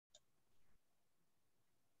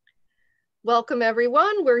Welcome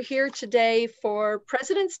everyone. We're here today for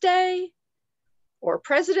President's Day or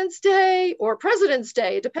President's Day or President's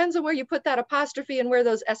Day. It depends on where you put that apostrophe and where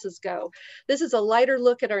those S's go. This is a lighter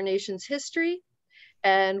look at our nation's history,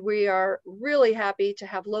 and we are really happy to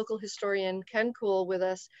have local historian Ken Kuhl with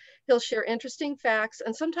us. He'll share interesting facts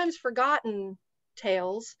and sometimes forgotten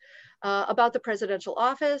tales about the presidential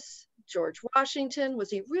office. George Washington, was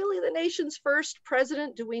he really the nation's first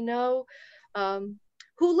president? Do we know?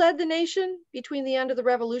 Who led the nation between the end of the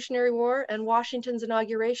Revolutionary War and Washington's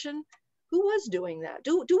inauguration? Who was doing that?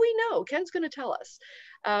 Do we know? Ken's going to tell us.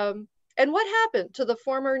 And what happened to the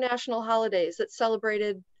former national holidays that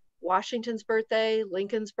celebrated Washington's birthday,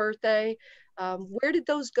 Lincoln's birthday? Where did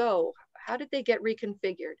those go? How did they get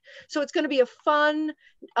reconfigured? So it's going to be a fun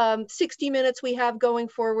 60 minutes we have going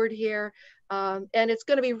forward here. And it's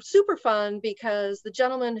going to be super fun because the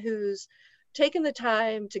gentleman who's taken the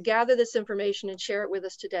time to gather this information and share it with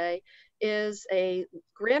us today is a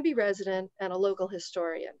Granby resident and a local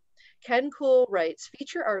historian. Ken Kuhl writes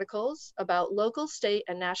feature articles about local, state,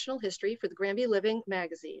 and national history for the Granby Living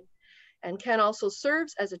magazine. And Ken also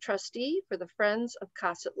serves as a trustee for the Friends of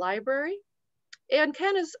Cossitt Library. And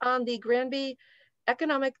Ken is on the Granby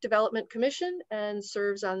Economic Development Commission and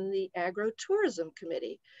serves on the AgroToursim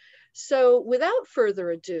Committee. So without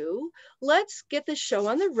further ado, let's get this show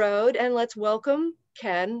on the road and let's welcome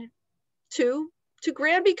Ken to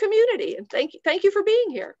Granby community. And thank you for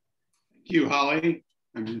being here. Thank you, Holly.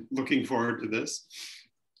 I'm looking forward to this.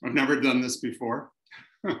 I've never done this before.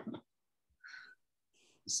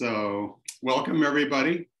 So welcome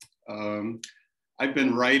everybody. I've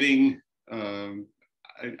been writing,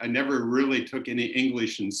 I never really took any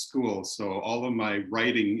English in school, so all of my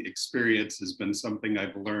writing experience has been something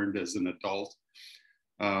I've learned as an adult.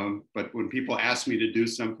 But when people ask me to do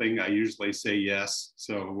something, I usually say yes.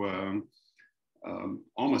 So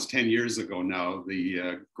almost 10 years ago now,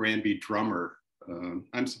 the Granby Drummer,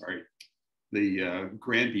 the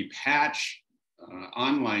Granby Patch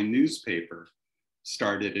online newspaper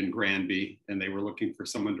started in Granby, and they were looking for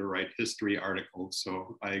someone to write history articles,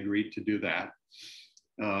 so I agreed to do that.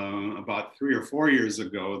 About 3 or 4 years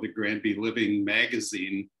ago, the Granby Living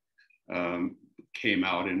magazine came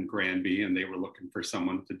out in Granby, and they were looking for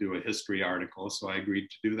someone to do a history article, so I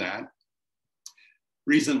agreed to do that.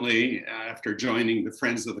 Recently, after joining the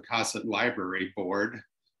Friends of the Cossitt Library board,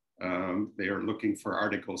 they are looking for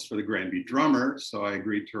articles for the Granby Drummer, so I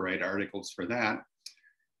agreed to write articles for that.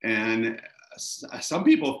 And some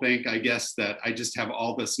people think, I guess, that I just have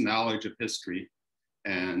all this knowledge of history.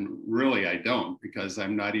 And really, I don't, because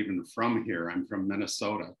I'm not even from here. I'm from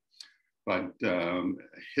Minnesota. But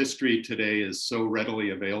history today is so readily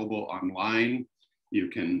available online. You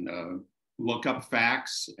can look up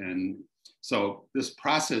facts. And so this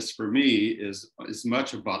process for me is as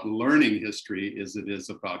much about learning history as it is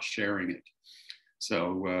about sharing it.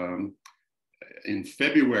 So in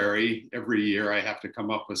February, every year, I have to come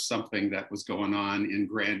up with something that was going on in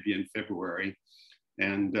Granby in February.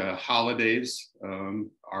 And holidays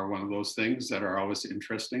are one of those things that are always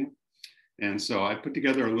interesting. And so I put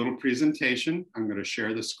together a little presentation. I'm going to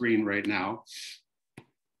share the screen right now.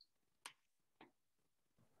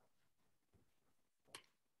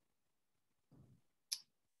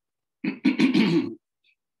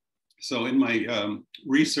 So in my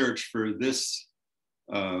research for this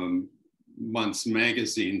month's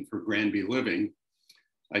magazine for Granby Living,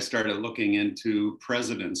 I started looking into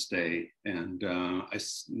President's Day, and I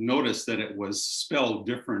noticed that it was spelled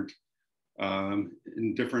different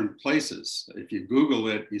in different places. If you Google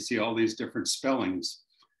it, you see all these different spellings.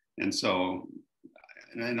 And so,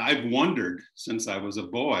 and I've wondered since I was a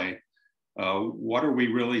boy, what are we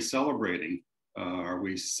really celebrating? Are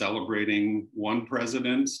we celebrating one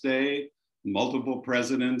President's Day, multiple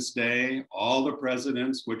President's Day, all the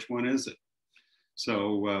presidents? Which one is it?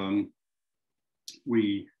 So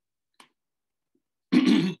we,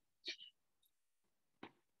 excuse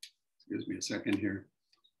me a second here.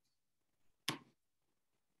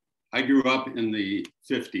 I grew up in the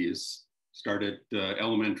 50s, started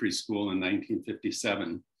elementary school in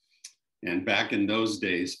 1957. And back in those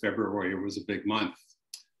days, February was a big month,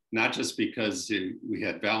 not just because we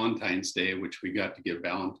had Valentine's Day, which we got to give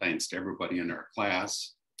Valentines to everybody in our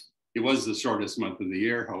class. It was the shortest month of the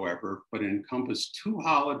year, however, but it encompassed 2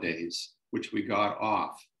 holidays which we got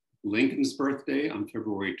off. Lincoln's birthday on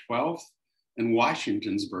February 12th and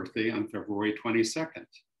Washington's birthday on February 22nd.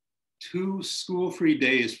 2 school-free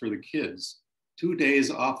days for the kids, 2 days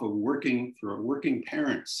off of working for working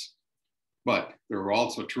parents. But there were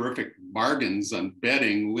also terrific bargains on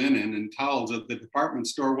bedding, linen, and towels at the department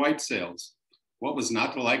store white sales. What was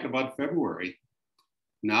not to like about February?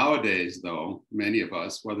 Nowadays, though, many of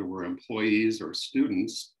us, whether we're employees or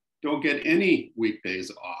students, don't get any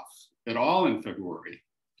weekdays off at all in February.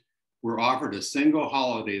 We're offered a single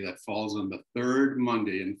holiday that falls on the third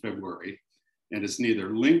Monday in February, and it's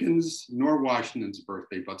neither Lincoln's nor Washington's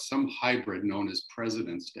birthday, but some hybrid known as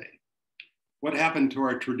President's Day. What happened to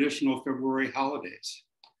our traditional February holidays?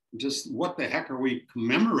 Just what the heck are we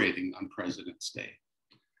commemorating on President's Day?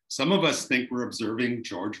 Some of us think we're observing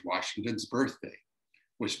George Washington's birthday,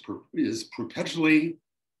 which is perpetually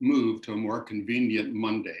moved to a more convenient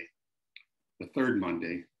Monday, the third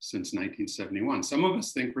Monday since 1971. Some of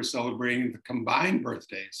us think we're celebrating the combined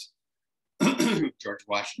birthdays, George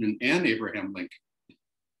Washington and Abraham Lincoln,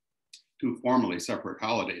 two formerly separate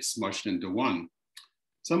holidays smushed into one.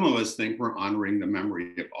 Some of us think we're honoring the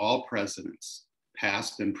memory of all presidents,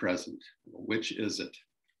 past and present. Which is it?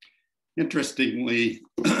 Interestingly,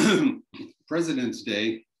 President's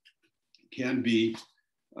Day can be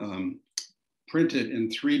printed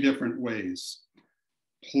in three different ways: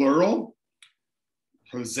 plural,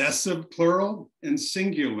 possessive plural, and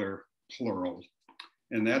singular plural.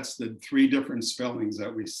 And that's the three different spellings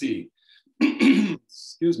that we see.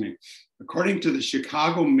 Excuse me. According to the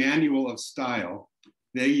Chicago Manual of Style,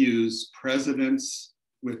 they use presidents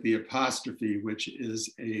with the apostrophe, which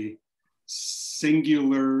is a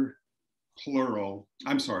singular plural,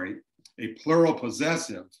 a plural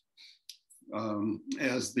possessive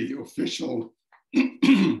as the official,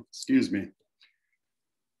 excuse me,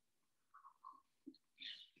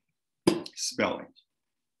 spelling.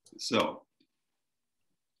 So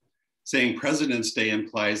saying President's Day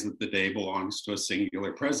implies that the day belongs to a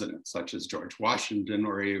singular president, such as George Washington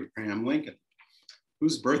or Abraham Lincoln,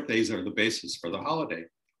 whose birthdays are the basis for the holiday.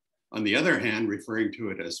 On the other hand, referring to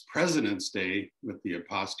it as President's Day with the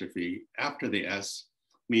apostrophe after the S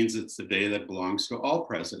means it's the day that belongs to all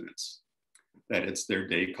presidents, that it's their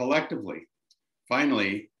day collectively.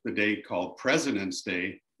 Finally, the day called President's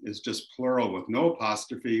Day is just plural with no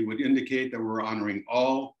apostrophe, would indicate that we're honoring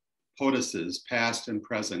all POTUSes, past and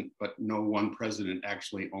present, but no one president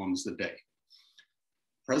actually owns the day.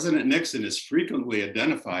 President Nixon is frequently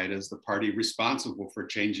identified as the party responsible for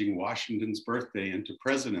changing Washington's birthday into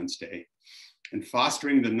President's Day and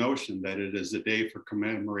fostering the notion that it is a day for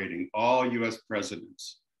commemorating all US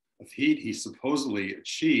presidents, a feat he supposedly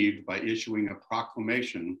achieved by issuing a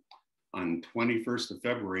proclamation on 21st of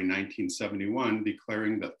February, 1971,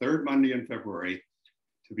 declaring the third Monday in February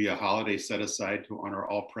to be a holiday set aside to honor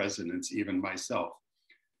all presidents, even myself.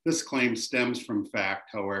 This claim stems from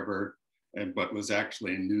fact, however, but was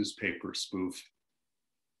actually a newspaper spoof.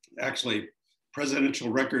 Actually, presidential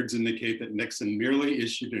records indicate that Nixon merely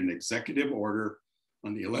issued an executive order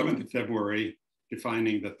on the 11th of February,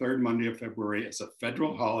 defining the third Monday of February as a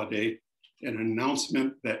federal holiday, an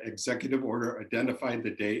announcement that executive order identified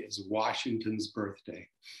the day as Washington's birthday.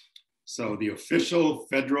 So the official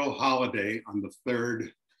federal holiday on the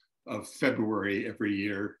 3rd of February every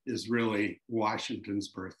year is really Washington's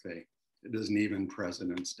birthday. It isn't even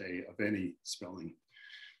President's Day of any spelling.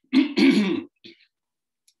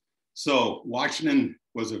 So Washington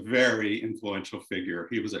was a very influential figure.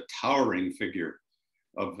 He was a towering figure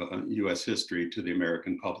of US history to the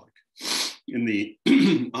American public. In the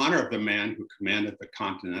honor of the man who commanded the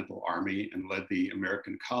Continental Army and led the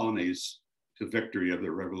American colonies to victory of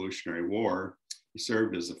the Revolutionary War, he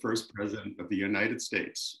served as the first president of the United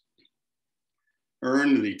States,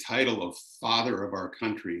 earned the title of Father of our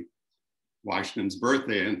country. Washington's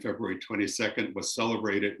birthday on February 22nd was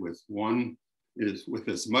celebrated with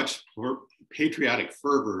as much patriotic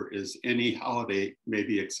fervor as any holiday,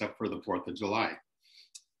 maybe except for the 4th of July.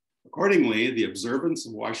 Accordingly, the observance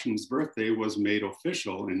of Washington's birthday was made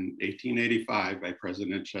official in 1885 by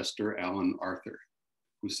President Chester Alan Arthur,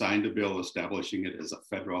 who signed a bill establishing it as a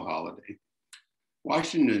federal holiday.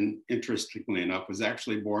 Washington, interestingly enough, was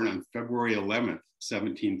actually born on February 11th,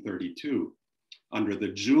 1732, under the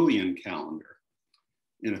Julian calendar,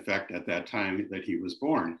 in effect at that time that he was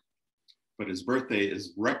born. But his birthday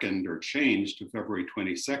is reckoned or changed to February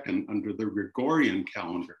 22nd under the Gregorian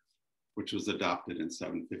calendar, which was adopted in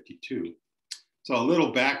 752. So a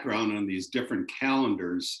little background on these different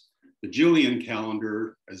calendars. The Julian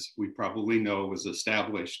calendar, as we probably know, was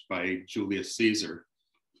established by Julius Caesar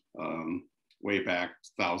way back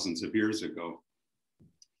thousands of years ago.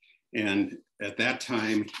 And at that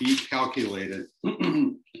time, he calculated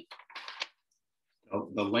the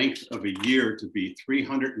length of a year to be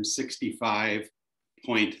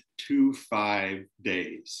 365.25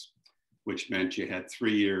 days, which meant you had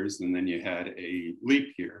 3 years and then you had a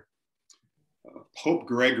leap year. Pope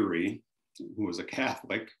Gregory, who was a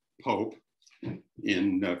Catholic pope,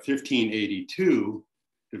 in 1582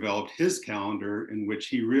 developed his calendar in which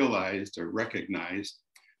he realized or recognized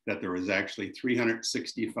that there was actually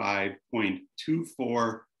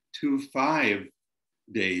 365.2425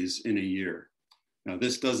 days in a year. Now,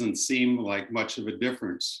 this doesn't seem like much of a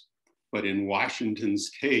difference, but in Washington's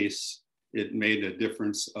case, it made a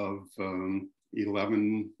difference of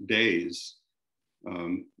 11 days.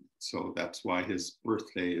 So that's why his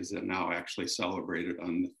birthday is now actually celebrated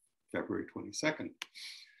on February 22nd.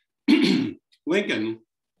 Lincoln,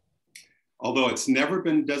 although it's never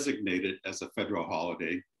been designated as a federal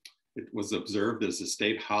holiday, it was observed as a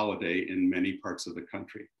state holiday in many parts of the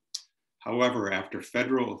country. However, after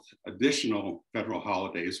additional federal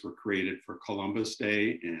holidays were created for Columbus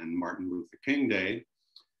Day and Martin Luther King Day,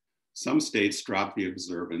 some states dropped the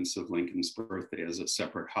observance of Lincoln's birthday as a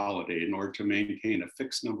separate holiday in order to maintain a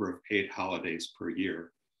fixed number of paid holidays per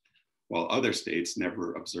year, while other states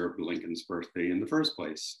never observed Lincoln's birthday in the first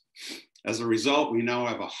place. As a result, we now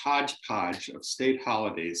have a hodgepodge of state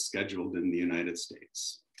holidays scheduled in the United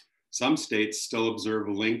States. Some states still observe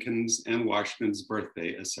Lincoln's and Washington's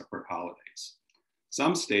birthday as separate holidays.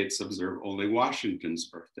 Some states observe only Washington's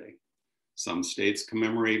birthday. Some states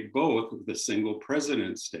commemorate both with a single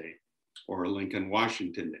President's Day or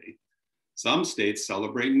Lincoln-Washington Day. Some states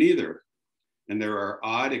celebrate neither. And there are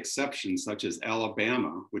odd exceptions, such as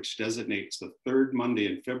Alabama, which designates the third Monday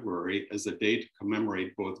in February as a day to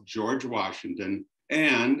commemorate both George Washington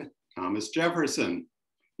and Thomas Jefferson,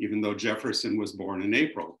 even though Jefferson was born in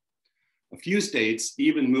April. A few states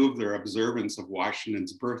even moved their observance of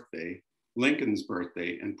Washington's birthday, Lincoln's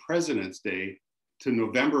birthday, and President's Day to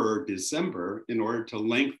November or December in order to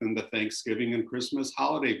lengthen the Thanksgiving and Christmas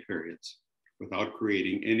holiday periods without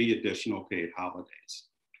creating any additional paid holidays.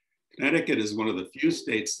 Connecticut is one of the few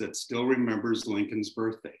states that still remembers Lincoln's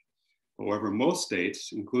birthday. However, most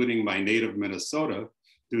states, including my native Minnesota,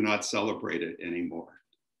 do not celebrate it anymore.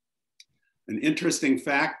 An interesting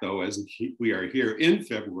fact, though, as we are here in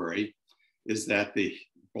February, is that the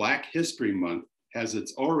Black History Month has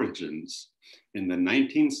its origins in the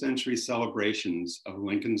 19th century celebrations of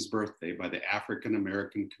Lincoln's birthday by the African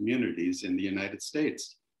American communities in the United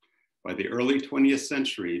States. By the early 20th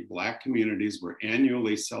century, Black communities were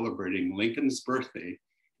annually celebrating Lincoln's birthday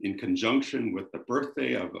in conjunction with the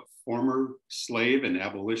birthday of a former slave and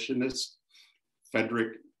abolitionist,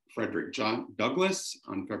 Frederick John Douglass,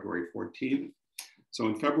 on February 14th. So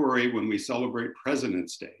in February, when we celebrate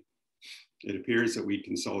President's Day, it appears that we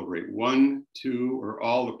can celebrate one, two, or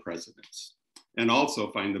all the presidents, and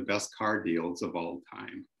also find the best car deals of all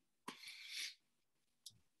time.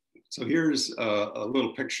 So here's a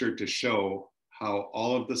little picture to show how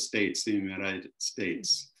all of the states in the United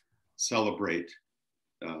States celebrate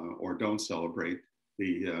or don't celebrate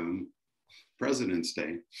the President's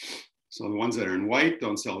Day. So the ones that are in white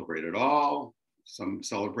don't celebrate at all. Some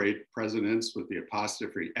celebrate presidents with the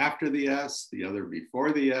apostrophe after the S, the other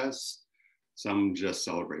before the S. Some just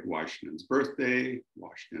celebrate Washington's birthday,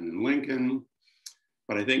 Washington and Lincoln.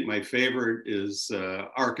 But I think my favorite is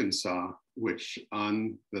Arkansas, which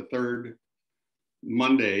on the third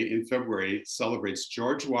Monday in February celebrates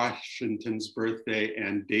George Washington's birthday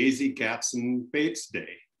and Daisy Gatson Bates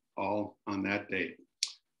Day, all on that day.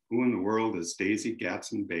 Who in the world is Daisy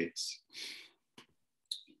Gatson Bates?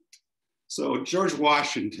 So George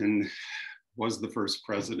Washington was the first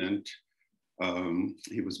president.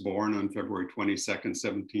 He was born on February 22nd,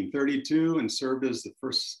 1732, and served as the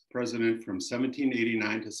first president from 1789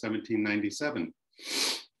 to 1797.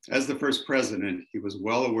 As the first president, he was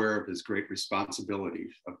well aware of his great responsibility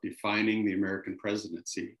of defining the American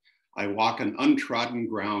presidency. I walk on untrodden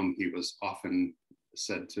ground, he was often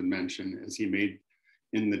said to mention, as he made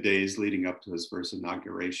in the days leading up to his first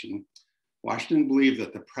inauguration. Washington believed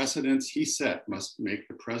that the precedents he set must make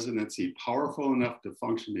the presidency powerful enough to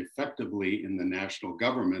function effectively in the national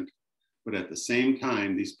government, but at the same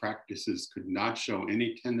time, these practices could not show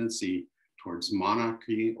any tendency towards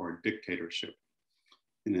monarchy or dictatorship.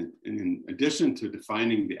 In addition to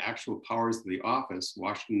defining the actual powers of the office,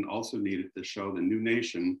 Washington also needed to show the new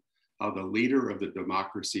nation how the leader of the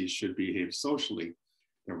democracy should behave socially.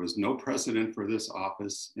 There was no precedent for this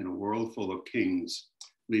office in a world full of kings,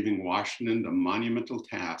 leaving Washington the monumental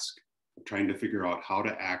task of trying to figure out how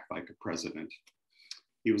to act like a president.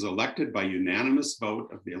 He was elected by unanimous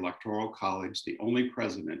vote of the Electoral College, the only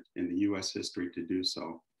president in the US history to do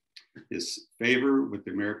so. His favor with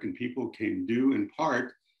the American people came due in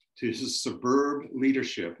part to his superb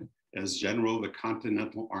leadership as General of the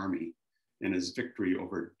Continental Army and his victory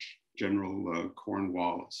over General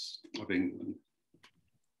Cornwallis of England.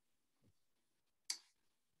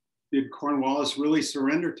 Did Cornwallis really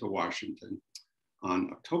surrender to Washington?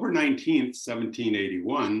 On October 19th,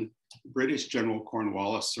 1781, British General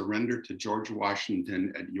Cornwallis surrendered to George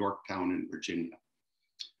Washington at Yorktown in Virginia.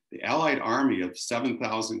 The Allied army of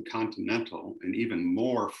 7,000 Continental and even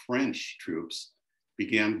more French troops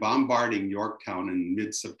began bombarding Yorktown in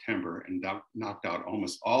mid-September and knocked out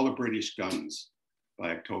almost all the British guns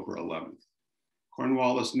by October 11th.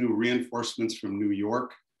 Cornwallis knew reinforcements from New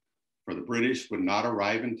York for the British would not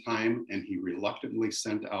arrive in time, and he reluctantly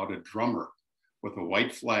sent out a drummer with a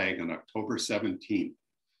white flag on October 17th.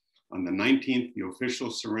 On the 19th, the official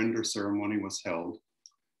surrender ceremony was held.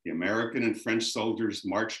 The American and French soldiers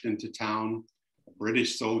marched into town. The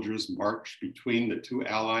British soldiers marched between the two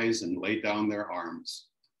allies and laid down their arms.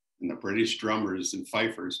 And the British drummers and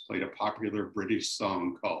fifers played a popular British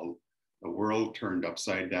song called "The World Turned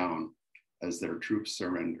Upside Down" as their troops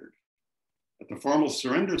surrendered. At the formal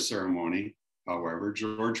surrender ceremony, however,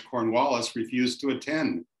 George Cornwallis refused to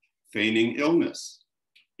attend, feigning illness.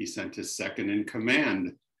 He sent his second in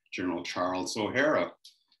command, General Charles O'Hara,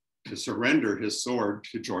 to surrender his sword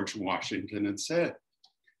to George Washington instead.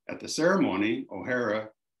 At the ceremony, O'Hara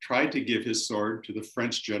tried to give his sword to the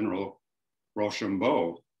French General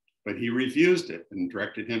Rochambeau, but he refused it and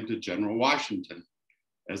directed him to General Washington.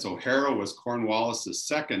 As O'Hara was Cornwallis's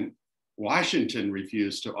second, Washington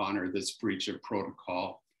refused to honor this breach of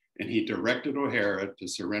protocol, and he directed O'Hara to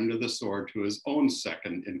surrender the sword to his own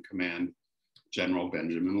second in command, General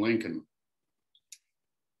Benjamin Lincoln.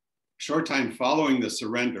 A short time following the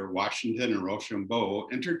surrender, Washington and Rochambeau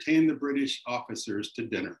entertained the British officers to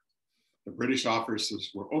dinner. The British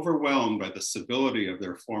officers were overwhelmed by the civility of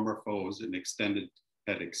their former foes and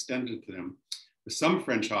had extended to them, with some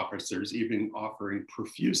French officers even offering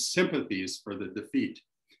profuse sympathies for the defeat.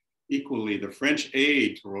 Equally, the French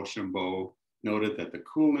aide to Rochambeau noted that the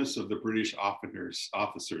coolness of the British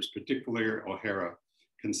officers, particularly O'Hara,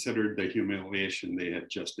 considered the humiliation they had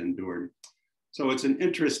just endured. So it's an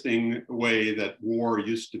interesting way that war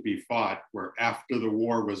used to be fought, where after the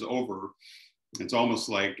war was over, it's almost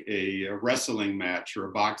like a wrestling match or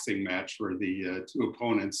a boxing match where the two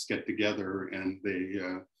opponents get together and they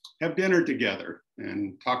have dinner together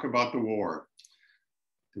and talk about the war.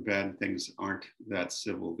 Too bad things aren't that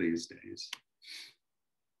civil these days.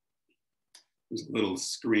 There's a little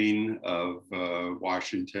screen of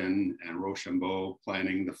Washington and Rochambeau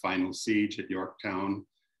planning the final siege at Yorktown.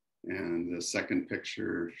 And the second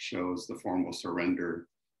picture shows the formal surrender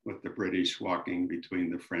with the British walking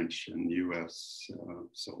between the French and US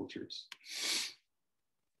soldiers.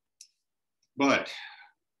 But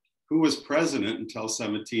who was president until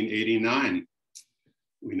 1789?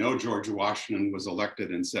 We know George Washington was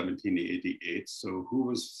elected in 1788, so who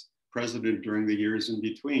was president during the years in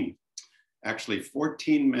between? Actually,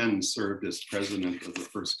 14 men served as president of the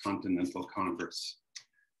First Continental Congress,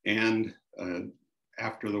 and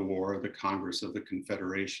after the war, the Congress of the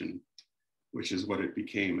Confederation, which is what it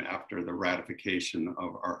became after the ratification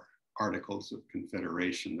of our Articles of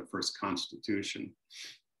Confederation, the first Constitution.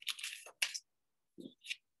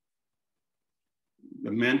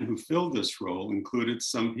 The men who filled this role included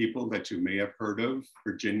some people that you may have heard of.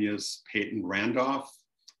 Virginia's Peyton Randolph.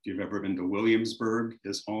 If you've ever been to Williamsburg,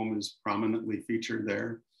 his home is prominently featured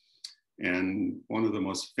there. And one of the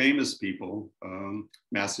most famous people,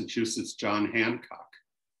 Massachusetts' John Hancock.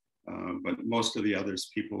 But most of the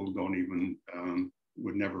others people don't even,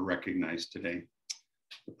 would never recognize today.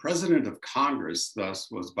 The President of Congress, thus,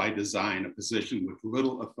 was by design a position with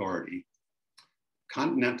little authority.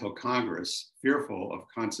 Continental Congress, fearful of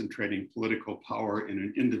concentrating political power in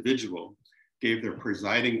an individual, gave their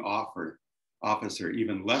presiding officer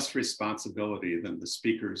even less responsibility than the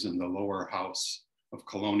speakers in the lower house of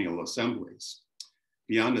colonial assemblies.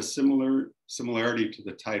 Beyond a similarity to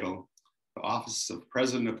the title, the office of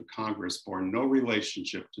President of Congress bore no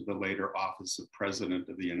relationship to the later office of President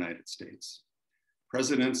of the United States.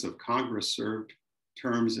 Presidents of Congress served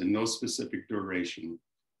terms in no specific duration.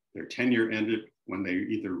 Their tenure ended when they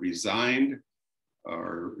either resigned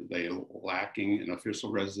or they lacking an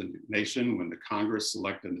official resignation when the Congress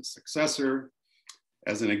selected a successor.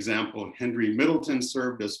 As an example, Henry Middleton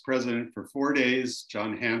served as president for 4 days.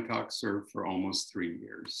 John Hancock served for almost 3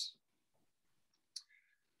 years.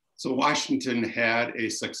 So Washington had a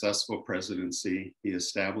successful presidency. He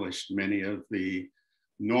established many of the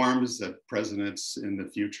norms that presidents in the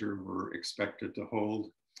future were expected to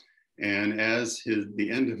hold. And as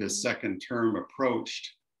the end of his second term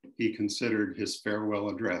approached, he considered his farewell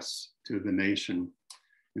address to the nation.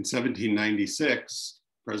 In 1796,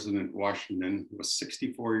 President Washington was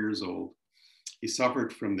 64 years old. He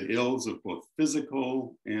suffered from the ills of both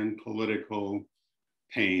physical and political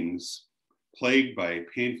pains. plagued by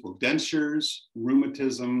painful dentures,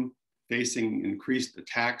 rheumatism, facing increased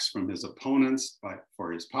attacks from his opponents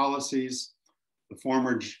for his policies, the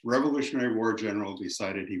former Revolutionary War general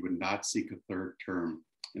decided he would not seek a third term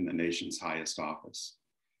in the nation's highest office.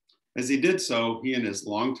 As he did so, he and his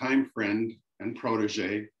longtime friend and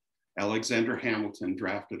protege, Alexander Hamilton,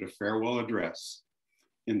 drafted a farewell address.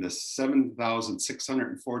 In the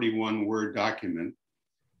 7,641 word document,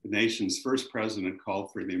 the nation's first president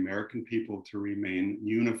called for the American people to remain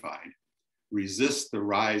unified, resist the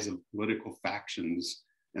rise of political factions,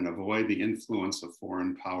 and avoid the influence of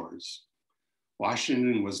foreign powers.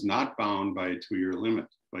 Washington was not bound by a 2-year limit,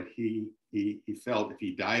 but he felt if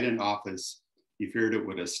he died in office, he feared it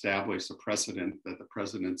would establish a precedent that the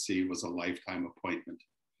presidency was a lifetime appointment.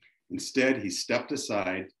 Instead, he stepped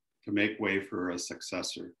aside to make way for a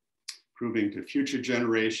successor, proving to future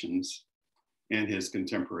generations and his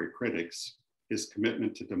contemporary critics his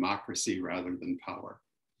commitment to democracy rather than power.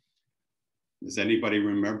 Does anybody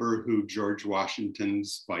remember who George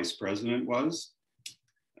Washington's vice president was?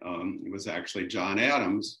 It was actually John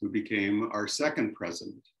Adams, who became our second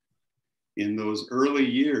president. In those early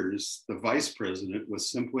years, the vice president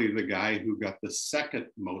was simply the guy who got the second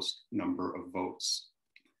most number of votes,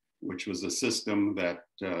 which was a system that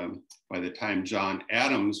by the time John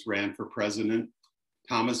Adams ran for president,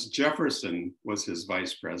 Thomas Jefferson was his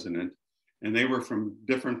vice president, and they were from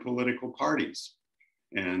different political parties.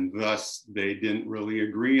 And thus they didn't really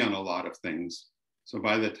agree on a lot of things. So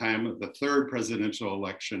by the time of the third presidential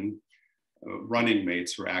election, running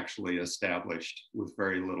mates were actually established with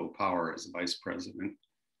very little power as vice president.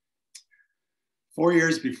 4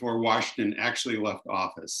 years before Washington actually left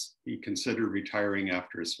office, he considered retiring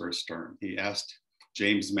after his first term. He asked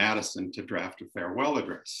James Madison to draft a farewell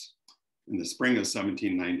address. In the spring of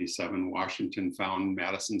 1797, Washington found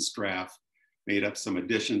Madison's draft, made up some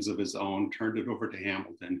additions of his own, turned it over to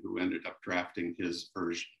Hamilton, who ended up drafting his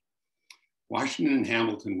version. Washington and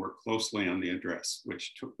Hamilton worked closely on the address,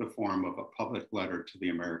 which took the form of a public letter to the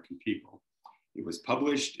American people. It was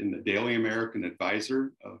published in the Daily American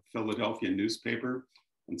Advisor, a Philadelphia newspaper,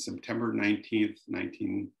 on September 19th,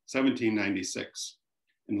 1796,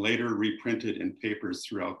 and later reprinted in papers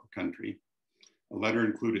throughout the country. The letter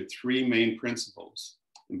included 3 main principles: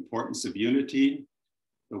 the importance of unity,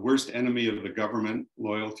 the worst enemy of the government,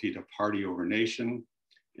 loyalty to party over nation,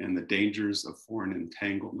 and the dangers of foreign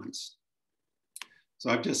entanglements. So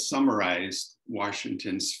I've just summarized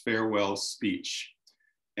Washington's farewell speech.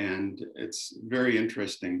 And it's very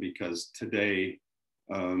interesting because today,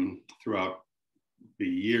 throughout the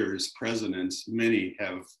years, presidents, many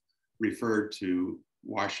have referred to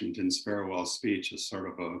Washington's farewell speech as sort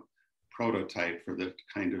of a prototype for the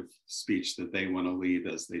kind of speech that they want to leave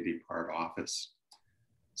as they depart office.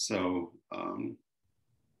 So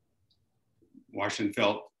Washington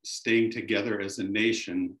felt staying together as a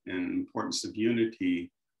nation and importance of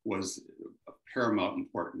unity was of paramount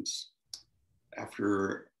importance.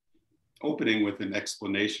 After opening with an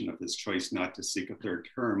explanation of his choice not to seek a third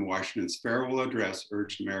term, Washington's farewell address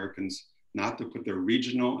urged Americans not to put their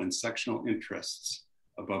regional and sectional interests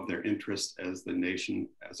above their interests as the nation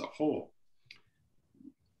as a whole.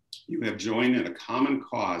 You have joined in a common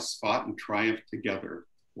cause, fought and triumphed together,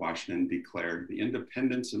 Washington declared. The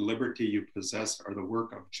independence and liberty you possess are the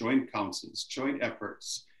work of joint councils, joint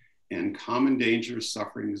efforts, and common dangers,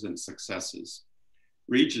 sufferings, and successes.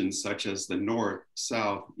 Regions such as the North,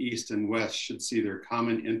 South, East, and West should see their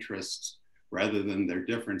common interests rather than their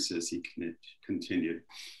differences, he continued.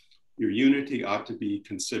 Your unity ought to be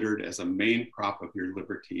considered as a main prop of your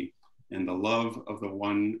liberty, and the love of the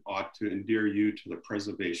one ought to endear you to the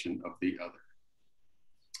preservation of the other.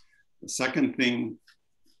 The second thing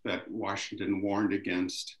that Washington warned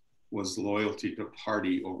against was loyalty to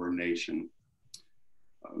party over nation.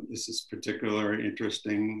 This is particularly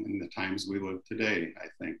interesting in the times we live today, I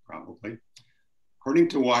think, probably. According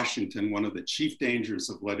to Washington, one of the chief dangers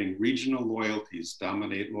of letting regional loyalties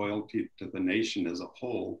dominate loyalty to the nation as a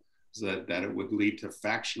whole is that it would lead to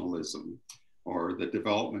factionalism or the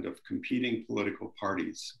development of competing political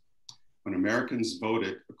parties. When Americans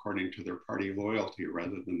voted according to their party loyalty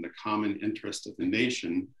rather than the common interest of the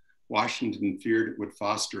nation, Washington feared it would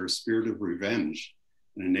foster a spirit of revenge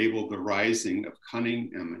and enable the rising of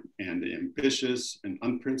cunning and ambitious and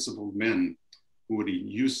unprincipled men who would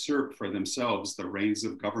usurp for themselves the reins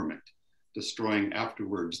of government, destroying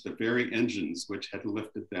afterwards the very engines which had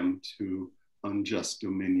lifted them to unjust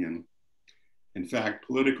dominion. In fact,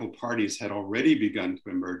 political parties had already begun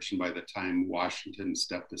to emerge by the time Washington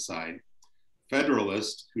stepped aside.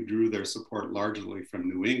 Federalists, who drew their support largely from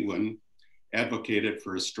New England, advocated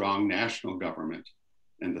for a strong national government,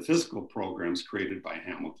 and the fiscal programs created by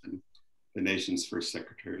Hamilton, the nation's first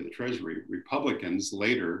Secretary of the Treasury. Republicans,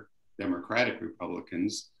 later Democratic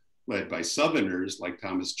Republicans, led by Southerners like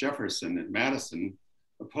Thomas Jefferson and Madison,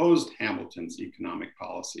 opposed Hamilton's economic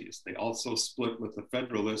policies. They also split with the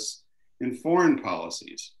Federalists in foreign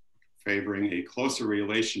policies, favoring a closer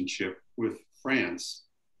relationship with France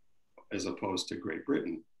as opposed to Great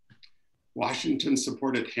Britain. Washington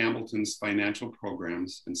supported Hamilton's financial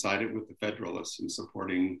programs and sided with the Federalists in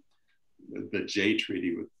supporting the Jay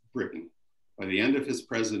Treaty with Britain. By the end of his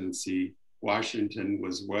presidency, Washington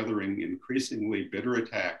was weathering increasingly bitter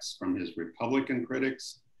attacks from his Republican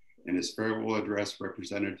critics, and his farewell address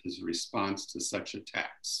represented his response to such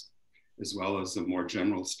attacks, as well as a more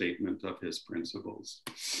general statement of his principles.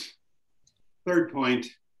 Third point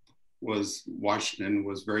was Washington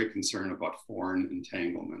was very concerned about foreign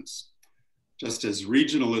entanglements. Just as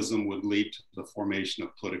regionalism would lead to the formation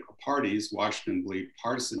of political parties, Washington believed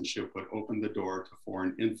partisanship would open the door to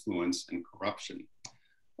foreign influence and corruption.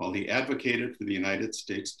 While he advocated for the United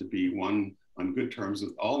States to be one on good terms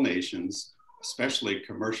with all nations, especially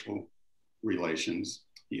commercial relations,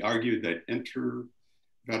 he argued that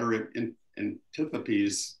inveterate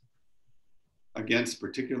antipathies against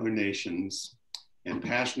particular nations and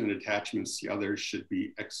passionate attachments to others should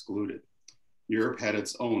be excluded. Europe had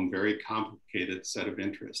its own very complicated set of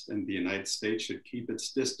interests, and the United States should keep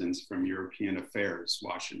its distance from European affairs,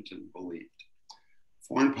 Washington believed.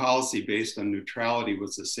 Foreign policy based on neutrality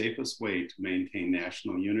was the safest way to maintain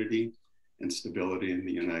national unity and stability in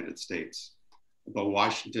the United States. Although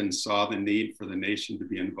Washington saw the need for the nation to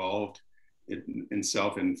be involved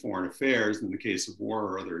itself in foreign affairs in the case of war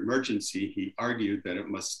or other emergency, he argued that it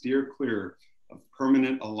must steer clear of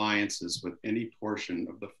permanent alliances with any portion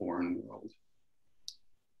of the foreign world.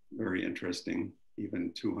 Very interesting,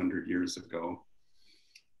 even 200 years ago.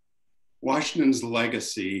 Washington's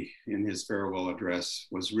legacy in his farewell address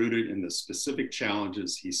was rooted in the specific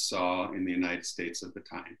challenges he saw in the United States at the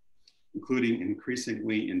time, including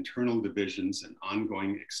increasingly internal divisions and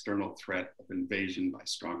ongoing external threat of invasion by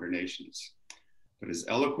stronger nations. But his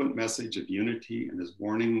eloquent message of unity and his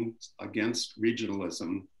warnings against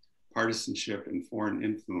regionalism, partisanship, and foreign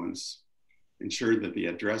influence ensured that the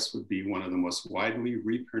address would be one of the most widely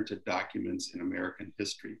reprinted documents in American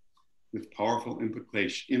history, with powerful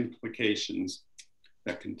implications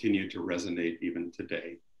that continue to resonate even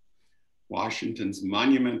today. Washington's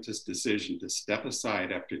monumentous decision to step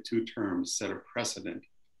aside after 2 terms set a precedent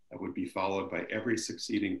that would be followed by every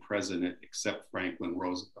succeeding president except Franklin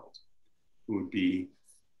Roosevelt, which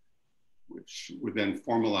would then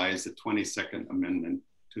formalize the 22nd Amendment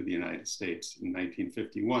to the United States in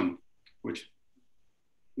 1951, which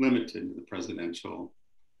limited the presidential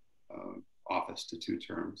office to 2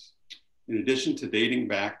 terms. In addition to dating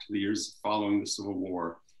back to the years following the Civil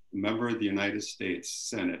War, a member of the United States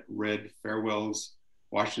Senate read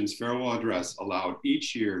Washington's farewell address aloud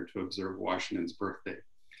each year to observe Washington's birthday.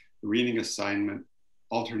 The reading assignment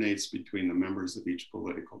alternates between the members of each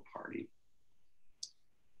political party.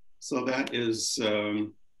 So that is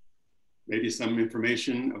maybe some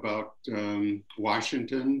information about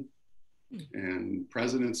Washington and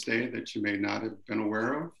President's Day that you may not have been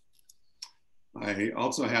aware of. I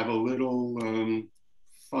also have a little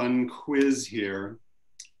fun quiz here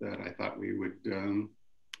that I thought we would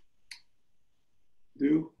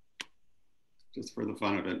do just for the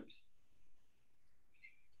fun of it.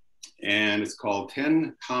 And it's called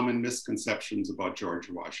 10 Common Misconceptions About George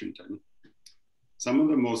Washington. Some of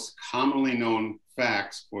the most commonly known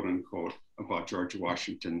facts, quote unquote, about George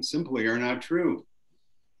Washington simply are not true.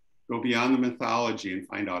 Go beyond the mythology and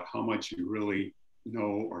find out how much you really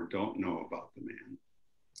know or don't know about the man.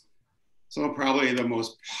 So probably the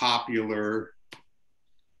most popular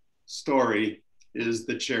story is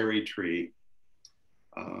the cherry tree.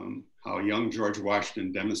 How young George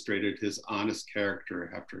Washington demonstrated his honest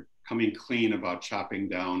character after coming clean about chopping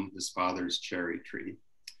down his father's cherry tree.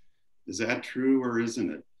 Is that true or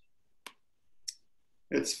isn't it?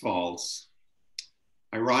 It's false.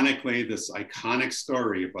 Ironically, this iconic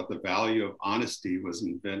story about the value of honesty was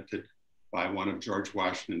invented by one of George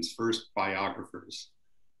Washington's first biographers,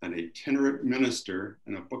 an itinerant minister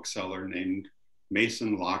and a bookseller named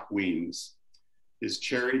Mason Locke Weems. His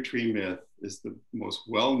cherry tree myth is the most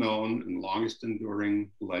well-known and longest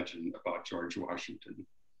enduring legend about George Washington.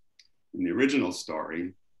 In the original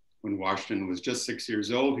story, when Washington was just 6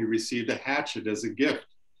 years old, he received a hatchet as a gift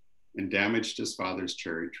and damaged his father's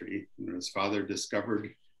cherry tree. When his father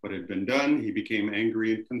discovered what had been done, he became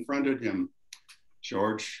angry and confronted him.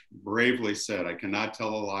 George bravely said, "I cannot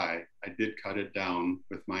tell a lie. I did cut it down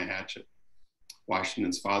with my hatchet."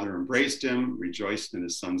 Washington's father embraced him, rejoiced in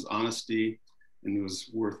his son's honesty, and was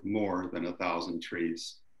worth more than 1,000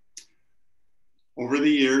 trees. Over the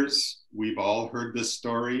years, we've all heard this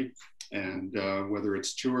story, and whether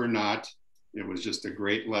it's true or not, it was just a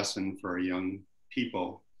great lesson for our young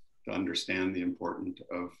people to understand the importance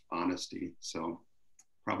of honesty. So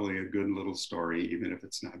probably a good little story, even if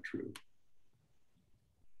it's not true.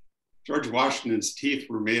 George Washington's teeth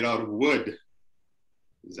were made out of wood.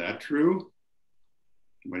 Is that true?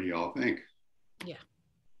 What do y'all think? Yeah.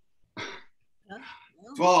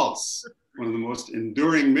 False. One of the most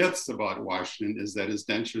enduring myths about Washington is that his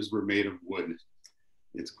dentures were made of wood.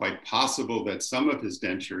 It's quite possible that some of his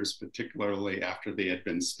dentures, particularly after they had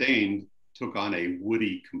been stained, took on a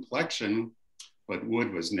woody complexion, but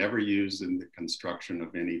wood was never used in the construction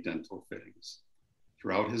of any dental fittings.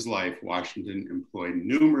 Throughout his life, Washington employed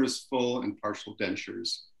numerous full and partial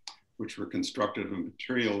dentures, which were constructed of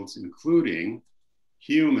materials including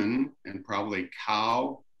human and probably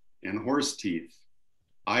cow and horse teeth,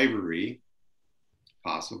 ivory,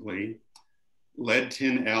 possibly, lead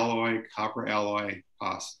tin alloy, copper alloy,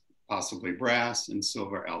 possibly brass, and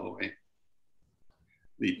silver alloy.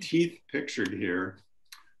 The teeth pictured here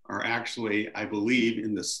are actually, I believe,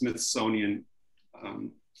 in the Smithsonian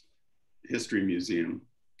History Museum.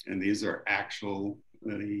 And these are actual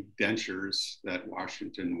dentures that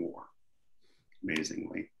Washington wore,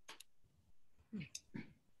 amazingly.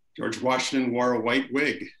 George Washington wore a white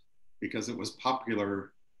wig because it was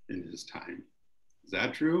popular in his time. Is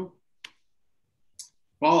that true?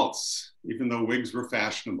 False. Even though wigs were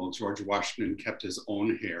fashionable, George Washington kept his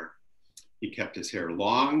own hair. He kept his hair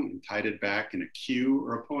long and tied it back in a queue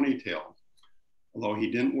or a ponytail. Although he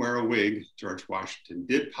didn't wear a wig, George Washington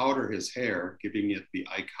did powder his hair, giving it the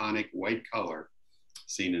iconic white color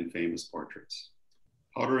seen in famous portraits.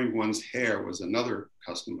 Powdering one's hair was another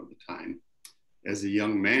custom of the time. As a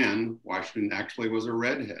young man, Washington actually was a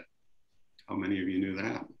redhead. How many of you knew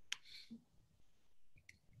that?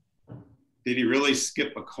 Did he really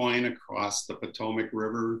skip a coin across the Potomac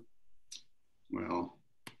River? Well,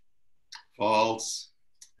 false.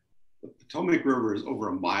 The Potomac River is over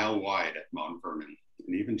a mile wide at Mount Vernon,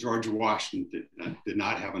 and even George Washington did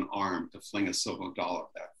not have an arm to fling a silver dollar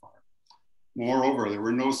that far. Moreover, there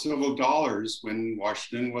were no silver dollars when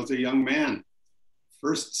Washington was a young man.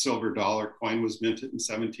 First silver dollar coin was minted in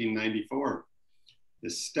 1794.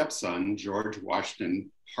 His stepson, George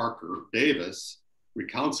Washington Parker Davis,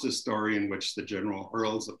 recounts a story in which the general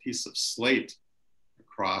hurls a piece of slate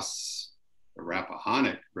across the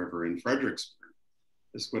Rappahannock River in Fredericksburg.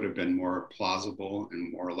 This would have been more plausible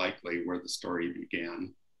and more likely where the story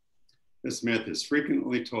began. This myth is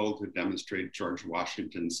frequently told to demonstrate George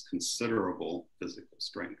Washington's considerable physical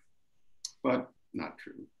strength, but not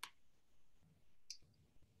true.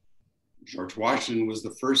 George Washington was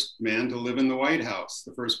the first man to live in the White House,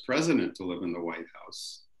 the first president to live in the White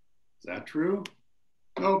House. Is that true?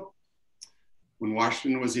 Nope. When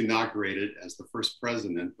Washington was inaugurated as the first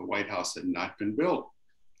president, the White House had not been built.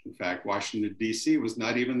 In fact, Washington, D.C. was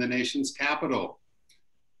not even the nation's capital.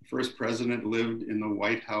 The first president lived in the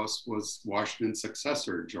White House was Washington's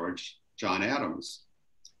successor, John Adams.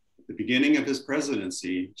 At the beginning of his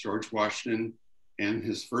presidency, George Washington and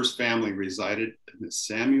his first family resided in the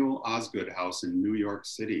Samuel Osgood House in New York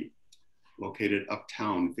City, located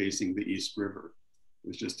uptown facing the East River. It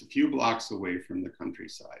was just a few blocks away from the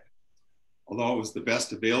countryside. Although it was the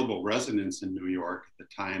best available residence in New York at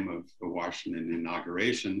the time of the Washington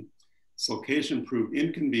inauguration, its location proved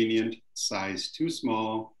inconvenient, size too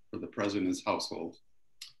small for the president's household.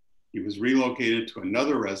 He was relocated to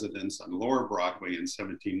another residence on Lower Broadway in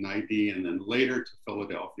 1790 and then later to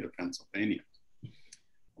Philadelphia, Pennsylvania.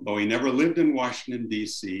 Although he never lived in Washington,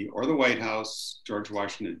 D.C. or the White House, George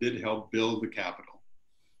Washington did help build the Capitol.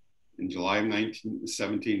 In July of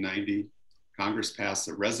 1790, Congress passed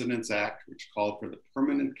the Residence Act, which called for the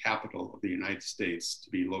permanent capital of the United States to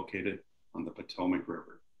be located on the Potomac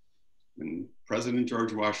River. When President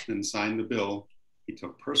George Washington signed the bill, he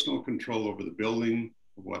took personal control over the building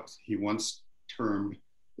of what he once termed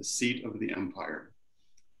the seat of the empire.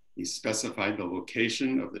 He specified the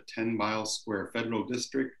location of the 10-mile square federal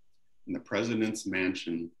district and the president's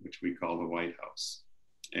mansion, which we call the White House,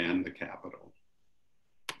 and the Capitol.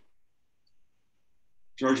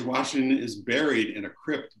 George Washington is buried in a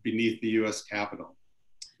crypt beneath the US Capitol.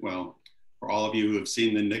 Well, for all of you who have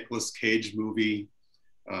seen the Nicolas Cage movie,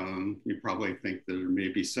 you probably think there may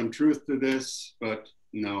be some truth to this, but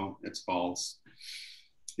no, it's false.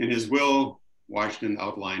 In his will, Washington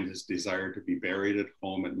outlined his desire to be buried at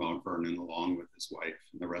home at Mount Vernon along with his wife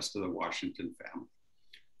and the rest of the Washington family.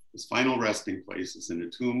 His final resting place is in a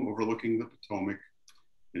tomb overlooking the Potomac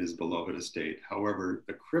in his beloved estate. However,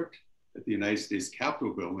 the crypt at the United States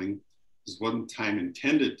Capitol building was one time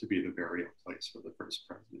intended to be the burial place for the first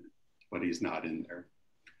president, but he's not in there.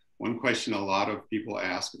 One question a lot of people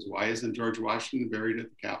ask is, why isn't George Washington buried at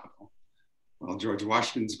the Capitol? Well, George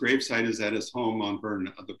Washington's gravesite is at his home on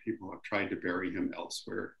Vernon. Other people have tried to bury him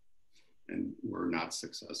elsewhere and were not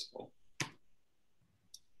successful.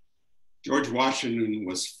 George Washington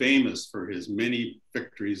was famous for his many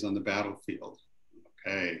victories on the battlefield.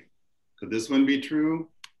 Okay, could this one be true?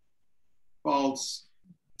 False.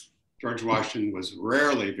 George Washington was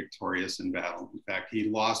rarely victorious in battle. In fact, he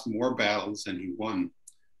lost more battles than he won.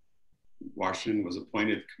 Washington was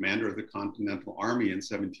appointed commander of the Continental Army in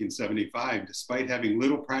 1775, despite having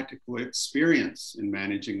little practical experience in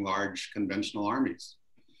managing large conventional armies.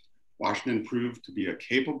 Washington proved to be a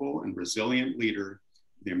capable and resilient leader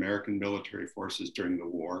of the American military forces during the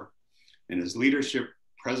war, and his leadership,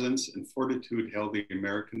 presence, and fortitude held the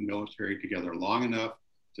American military together long enough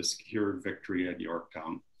to secure victory at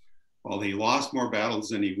Yorktown. While he lost more battles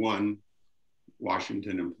than he won,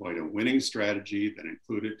 Washington employed a winning strategy that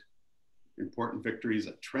included important victories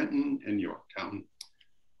at Trenton and Yorktown.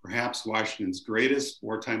 Perhaps Washington's greatest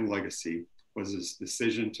wartime legacy was his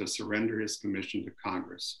decision to surrender his commission to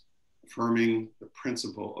Congress, affirming the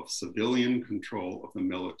principle of civilian control of the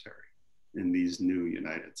military in these new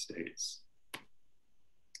United States.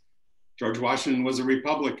 George Washington was a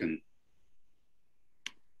Republican.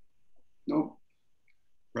 Nope.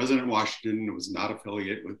 President Washington was not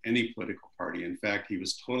affiliated with any political party. In fact, he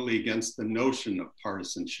was totally against the notion of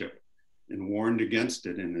partisanship and warned against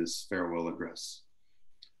it in his farewell address.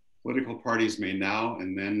 Political parties may now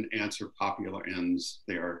and then answer popular ends.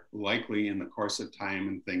 They are likely in the course of time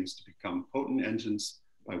and things to become potent engines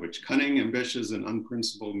by which cunning, ambitious, and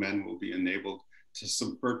unprincipled men will be enabled to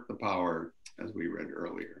subvert the power, as we read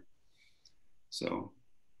earlier. So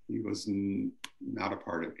he was not a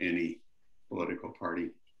part of any political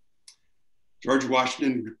party. George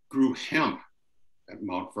Washington grew hemp at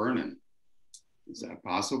Mount Vernon. Is that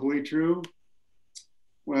possibly true?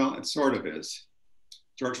 Well, it sort of is.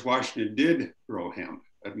 George Washington did grow hemp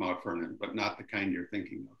at Mount Vernon, but not the kind you're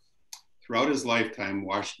thinking of. Throughout his lifetime,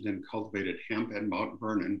 Washington cultivated hemp at Mount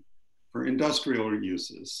Vernon for industrial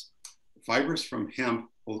uses. The fibers from hemp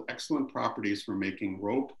hold excellent properties for making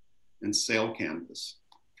rope and sail canvas,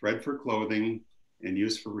 thread for clothing, and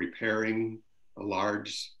use for repairing the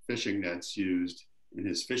large fishing nets used in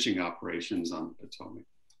his fishing operations on the Potomac.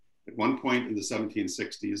 At one point in the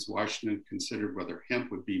 1760s, Washington considered whether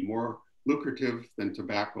hemp would be more lucrative than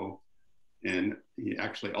tobacco, and he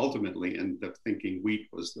actually ultimately ended up thinking wheat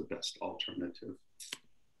was the best alternative.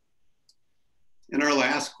 And our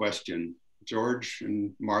last question, George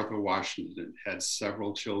and Martha Washington had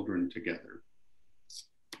several children together.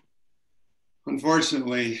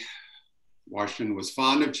 Unfortunately, Washington was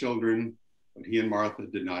fond of children, but he and Martha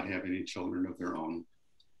did not have any children of their own.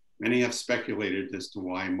 Many have speculated as to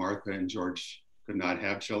why Martha and George could not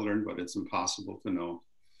have children, but it's impossible to know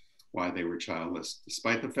why they were childless,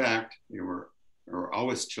 despite the fact they were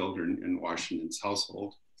always children in Washington's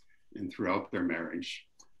household and throughout their marriage.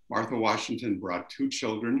 Martha Washington brought two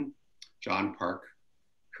children, John Parke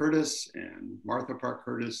Curtis and Martha Parke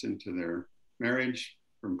Curtis, into their marriage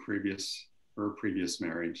from her previous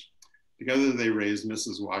marriage. Together they raised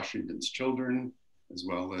Mrs. Washington's children, as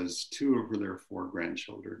well as two of their 4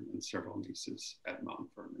 grandchildren and several nieces at Mount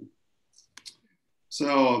Vernon.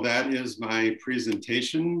 So that is my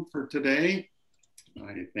presentation for today.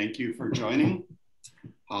 I thank you for joining.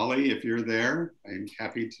 Holly, if you're there, I'm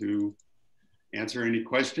happy to answer any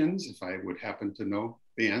questions. If I would happen to know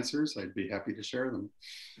the answers, I'd be happy to share them.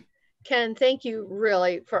 Ken, thank you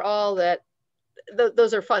really for all that.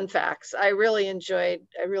 Those are fun facts. I really enjoyed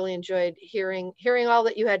hearing all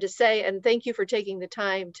that you had to say, and thank you for taking the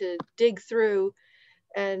time to dig through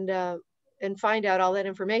and find out all that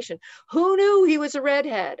information. Who knew he was a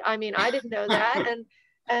redhead? I mean, I didn't know that,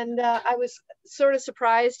 and I was sort of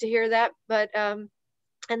surprised to hear that, but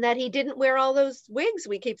and that he didn't wear all those wigs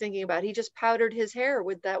we keep thinking about. He just powdered his hair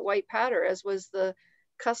with that white powder, as was the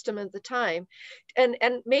custom at the time. And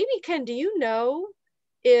maybe, Ken, do you know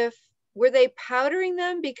if were they powdering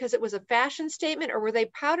them because it was a fashion statement, or were they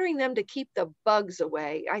powdering them to keep the bugs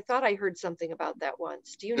away? I thought I heard something about that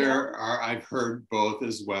once. Do you know? I've heard both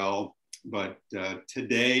as well. But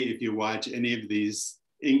today, if you watch any of these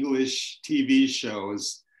English TV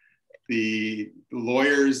shows, the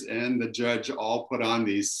lawyers and the judge all put on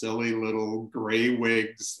these silly little gray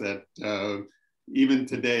wigs that even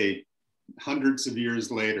today, hundreds of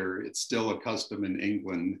years later, it's still a custom in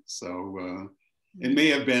England. So It may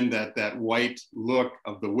have been that that white look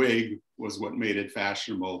of the wig was what made it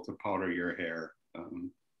fashionable to powder your hair.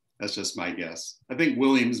 That's just my guess. I think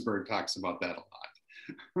Williamsburg talks about that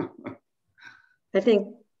a lot. I think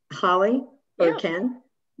Holly or Ken.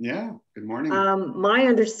 Yeah, good morning. My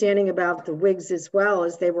understanding about the wigs as well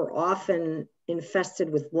is they were often infested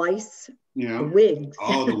with lice. Yeah. The wigs.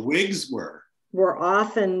 Oh, the wigs were. Were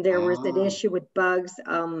often, there was an issue with bugs,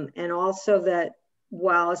 and also that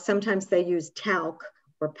while sometimes they use talc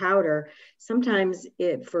or powder, sometimes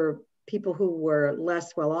for people who were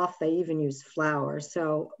less well off, they even used flour.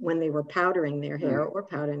 So when they were powdering their hair or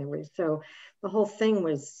powdering their wigs, so the whole thing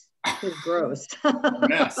was gross.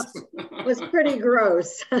 Yes. It was pretty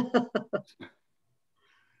gross.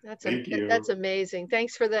 That's amazing.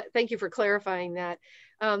 Thanks for that. Thank you for clarifying that.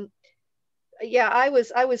 Yeah, I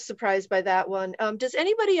was surprised by that one. Does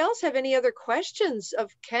anybody else have any other questions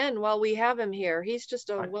of Ken while we have him here? He's just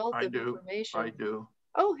a wealth of information. I do.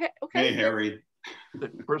 Oh, okay. Hey, Harry.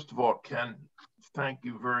 First of all, Ken, thank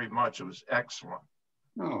you very much. It was excellent.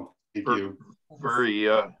 Oh, thank you. Very,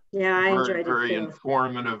 yeah, I enjoyed it very too.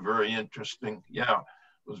 informative, very interesting. Yeah,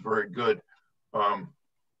 it was very good.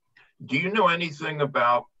 Do you know anything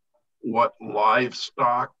about what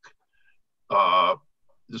livestock,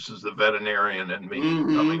 this is the veterinarian in me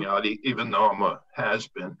coming out, even though I'm a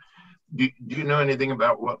has-been. Do you know anything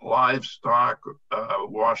about what livestock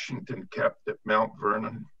Washington kept at Mount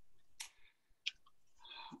Vernon?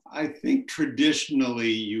 I think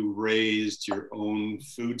traditionally you raised your own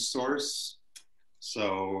food source.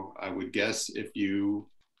 So I would guess if you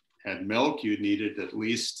had milk, you needed at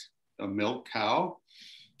least a milk cow.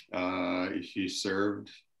 If you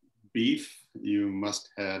served beef, you must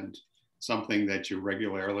had something that you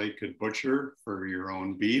regularly could butcher for your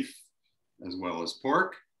own beef, as well as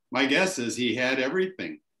pork. My guess is he had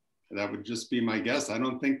everything. That would just be my guess. I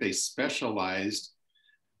don't think they specialized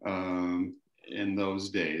in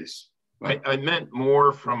those days. I meant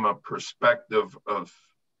more from a perspective of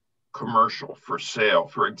commercial for sale.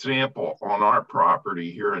 For example, on our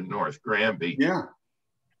property here in North Granby,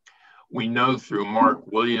 we know through Mark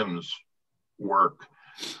Williams' work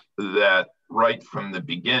that right from the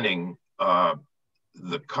beginning,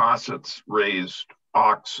 the Cossitts raised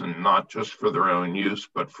oxen, not just for their own use,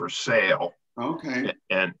 but for sale. Okay.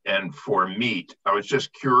 And for meat. I was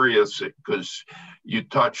just curious because you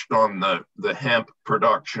touched on the hemp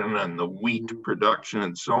production and the wheat production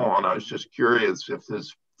and so on. I was just curious if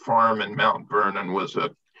this farm in Mount Vernon was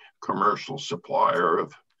a commercial supplier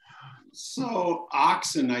of. So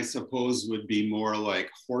oxen, I suppose, would be more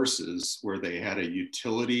like horses, where they had a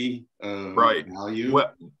utility value.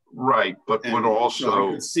 Well, right, but would also. So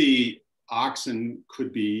I could see oxen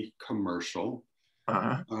could be commercial.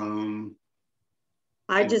 I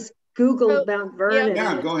just Googled Mount Vernon.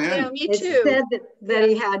 Yeah, go ahead. Yeah, me too. It said that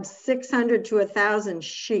he had 600 to 1,000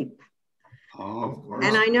 sheep. Oh,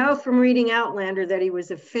 and I know from reading Outlander that he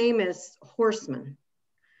was a famous horseman.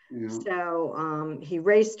 Yeah. So he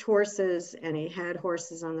raced horses and he had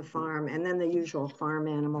horses on the farm, and then the usual farm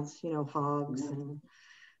animals, you know, hogs and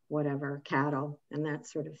whatever, cattle and that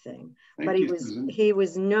sort of thing. But he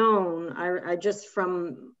was known, I just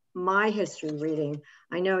from my history reading,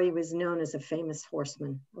 I know he was known as a famous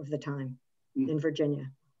horseman of the time in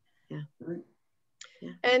Virginia. Yeah.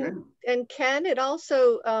 Yeah. And Ken, it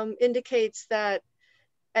also indicates that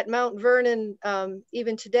at Mount Vernon,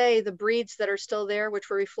 even today, the breeds that are still there, which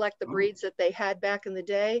will reflect the breeds that they had back in the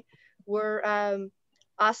day, were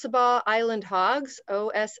Ossabaw Island hogs,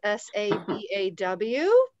 Ossabaw.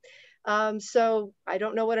 So I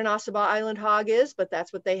don't know what an Ossabaw Island hog is, but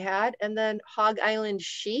that's what they had. And then Hog Island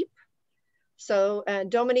sheep. So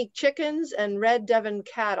Dominique chickens and Red Devon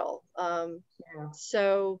cattle.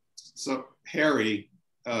 So Harry,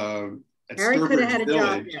 Harry could have had a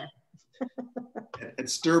job there. At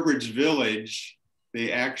Sturbridge Village,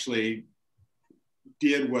 they actually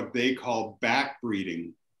did what they call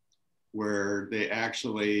backbreeding, where they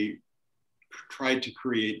actually tried to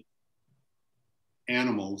create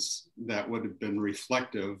animals that would have been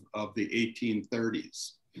reflective of the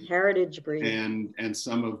 1830s. Heritage breeding. And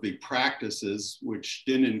some of the practices, which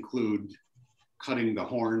didn't include cutting the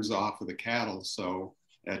horns off of the cattle. So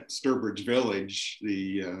at Sturbridge Village,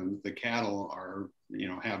 the cattle are, you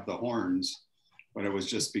know, have the horns, but it was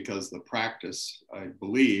just because the practice, I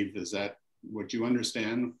believe, is that what you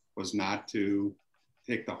understand, was not to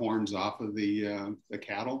take the horns off of the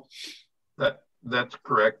cattle? That's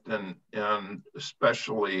correct, and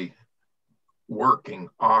especially working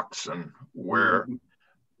oxen, where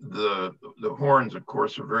the horns, of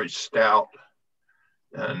course, are very stout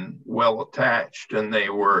and well attached, and they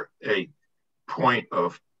were a point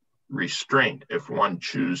of restraint if one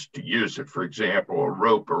chooses to use it. For example, a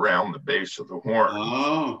rope around the base of the horn.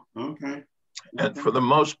 Oh, okay. And for the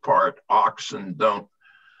most part, oxen don't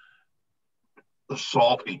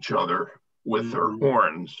assault each other with their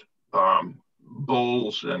horns.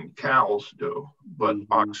 Bulls and cows do, but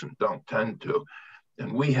oxen don't tend to.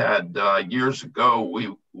 And we had years ago,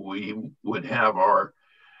 we would have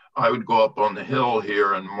I would go up on the hill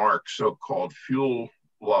here and mark so-called fuel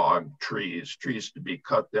log trees to be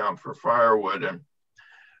cut down for firewood. And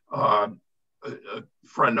a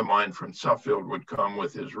friend of mine from Suffield would come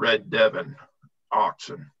with his red Devon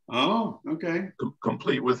oxen. Oh, okay.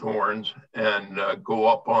 Complete with horns, and go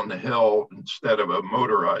up on the hill. Instead of a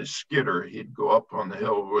motorized skidder, he'd go up on the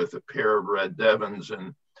hill with a pair of red Devons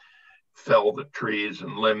and fell the trees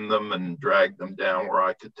and limb them and drag them down where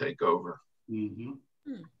I could take over. I'm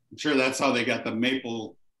sure that's how they got the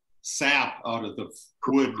maple sap out of the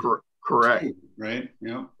wood. Correct. Too, right?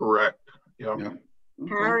 Yeah. Correct. Yeah. Okay.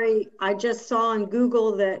 Harry, I just saw on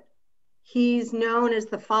Google that he's known as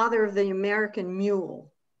the father of the American mule.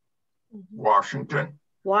 Washington,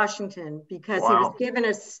 because wow. He was given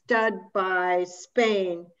a stud by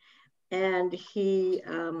Spain, and he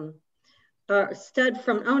stud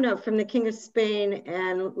from the King of Spain,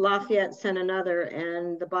 and Lafayette sent another,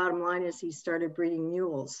 and the bottom line is he started breeding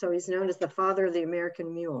mules. So he's known as the father of the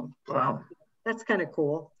American mule. Wow. That's kind of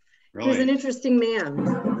cool. Really? He's an interesting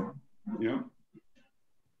man. Yeah.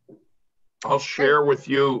 I'll share with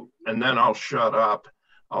you, and then I'll shut up.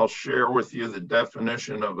 I'll share with you the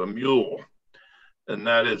definition of a mule, and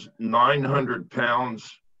that is 900 pounds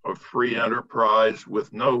of free enterprise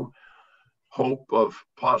with no hope of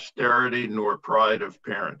posterity nor pride of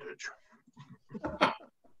parentage.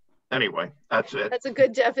 Anyway, that's it. That's a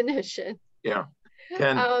good definition. Yeah.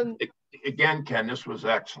 Ken, again, Ken, this was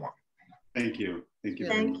excellent. Thank you. Thank you.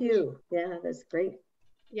 Thank you. Yeah, that's great.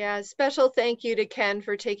 Yeah, special thank you to Ken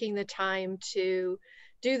for taking the time to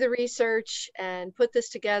do the research and put this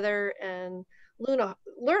together and learn a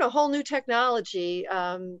whole new technology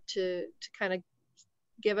to kind of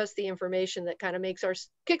give us the information that kind of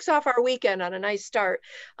kicks off our weekend on a nice start.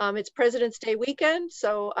 It's President's Day weekend,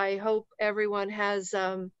 so I hope everyone has.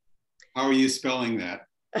 How are you spelling that?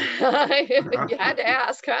 You had to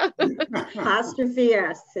ask, huh? Apostrophe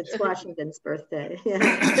S. It's Washington's birthday. Yeah.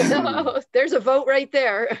 Oh, there's a vote right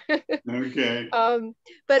there. Okay.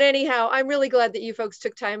 But anyhow, I'm really glad that you folks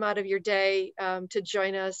took time out of your day to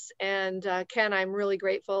join us. And Ken, I'm really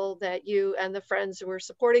grateful that you and the friends who are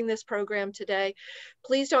supporting this program today.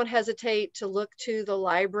 Please don't hesitate to look to the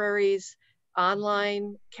library's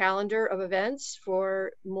online calendar of events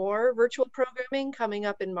for more virtual programming coming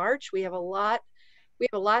up in March. We have a lot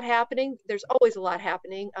happening. There's always a lot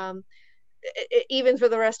happening. Even for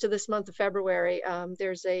the rest of this month of February,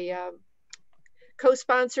 there's a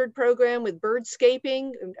co-sponsored program with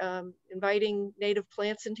birdscaping, inviting native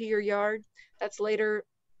plants into your yard. That's later,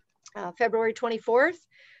 February 24th.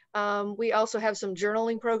 We also have some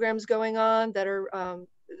journaling programs going on that are,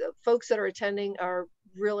 the folks that are attending are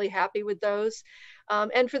really happy with those.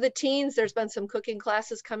 And for the teens, there's been some cooking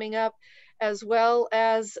classes coming up, as well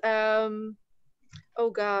as, what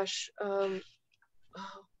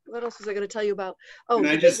else was I going to tell you about? Oh, can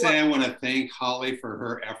I just say I want to thank Holly for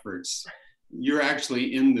her efforts. You're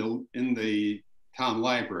actually in the town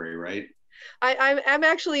library, right? I'm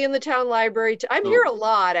actually in the town library. I'm here a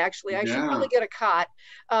lot, actually. I should probably get a cot.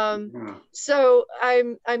 So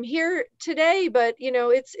I'm here today, but you know,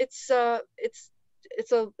 it's a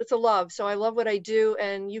love. So I love what I do,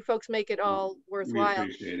 and you folks make it all worthwhile. We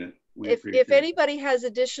appreciate it. If anybody has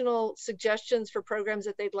additional suggestions for programs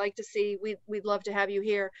that they'd like to see, we'd love to have you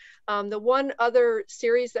here. The one other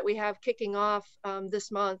series that we have kicking off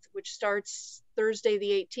this month, which starts Thursday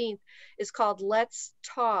the 18th, is called Let's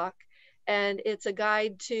Talk, and it's a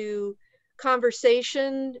guide to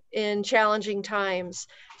conversation in challenging times.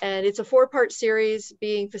 And it's a 4-part series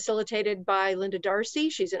being facilitated by Linda Darcy.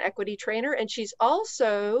 She's an equity trainer, and she's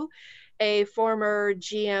also a former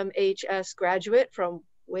GMHS graduate from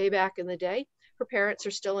way back in the day. Her parents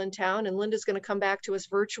are still in town, and Linda's going to come back to us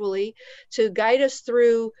virtually to guide us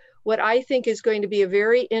through what I think is going to be a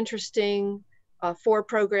very interesting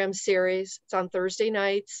 4-program series. It's on Thursday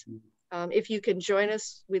nights. If you can join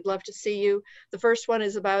us, we'd love to see you. The first one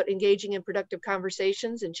is about engaging in productive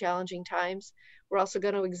conversations in challenging times. We're also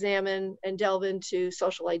going to examine and delve into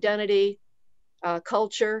social identity,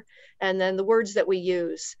 culture, and then the words that we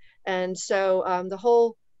use. And so the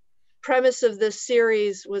whole premise of this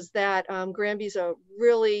series was that Granby's a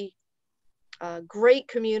really great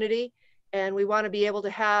community, and we want to be able to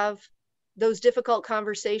have those difficult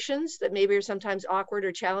conversations that maybe are sometimes awkward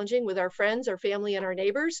or challenging with our friends, our family, and our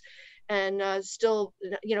neighbors, and still,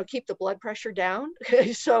 you know, keep the blood pressure down.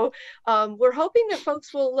 So we're hoping that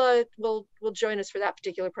folks will join us for that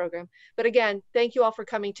particular program. But again, thank you all for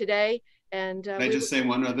coming today. And can I just say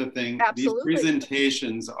one other thing? Absolutely. These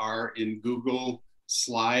presentations are in Google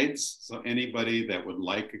Slides, so anybody that would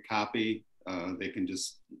like a copy, they can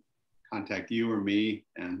just contact you or me,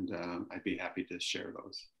 and I'd be happy to share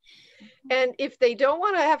those. And if they don't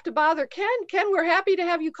want to have to bother Ken, we're happy to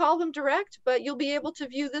have you call them direct, but you'll be able to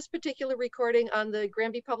view this particular recording on the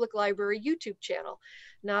Granby Public Library YouTube channel.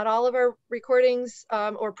 Not all of our recordings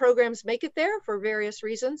or programs make it there for various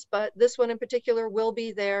reasons, but this one in particular will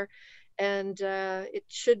be there, and it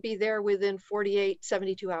should be there within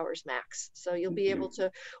 72 hours max. So you'll be able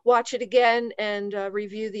to watch it again and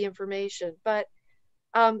review the information. But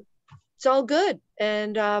it's all good,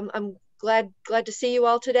 and I'm glad to see you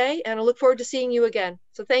all today, and I look forward to seeing you again.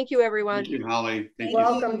 So thank you, everyone. Thank you, Holly. Thank you.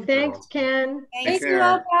 Welcome. Thanks, Ken. Take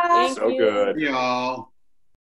care. Thank you. So good. See y'all.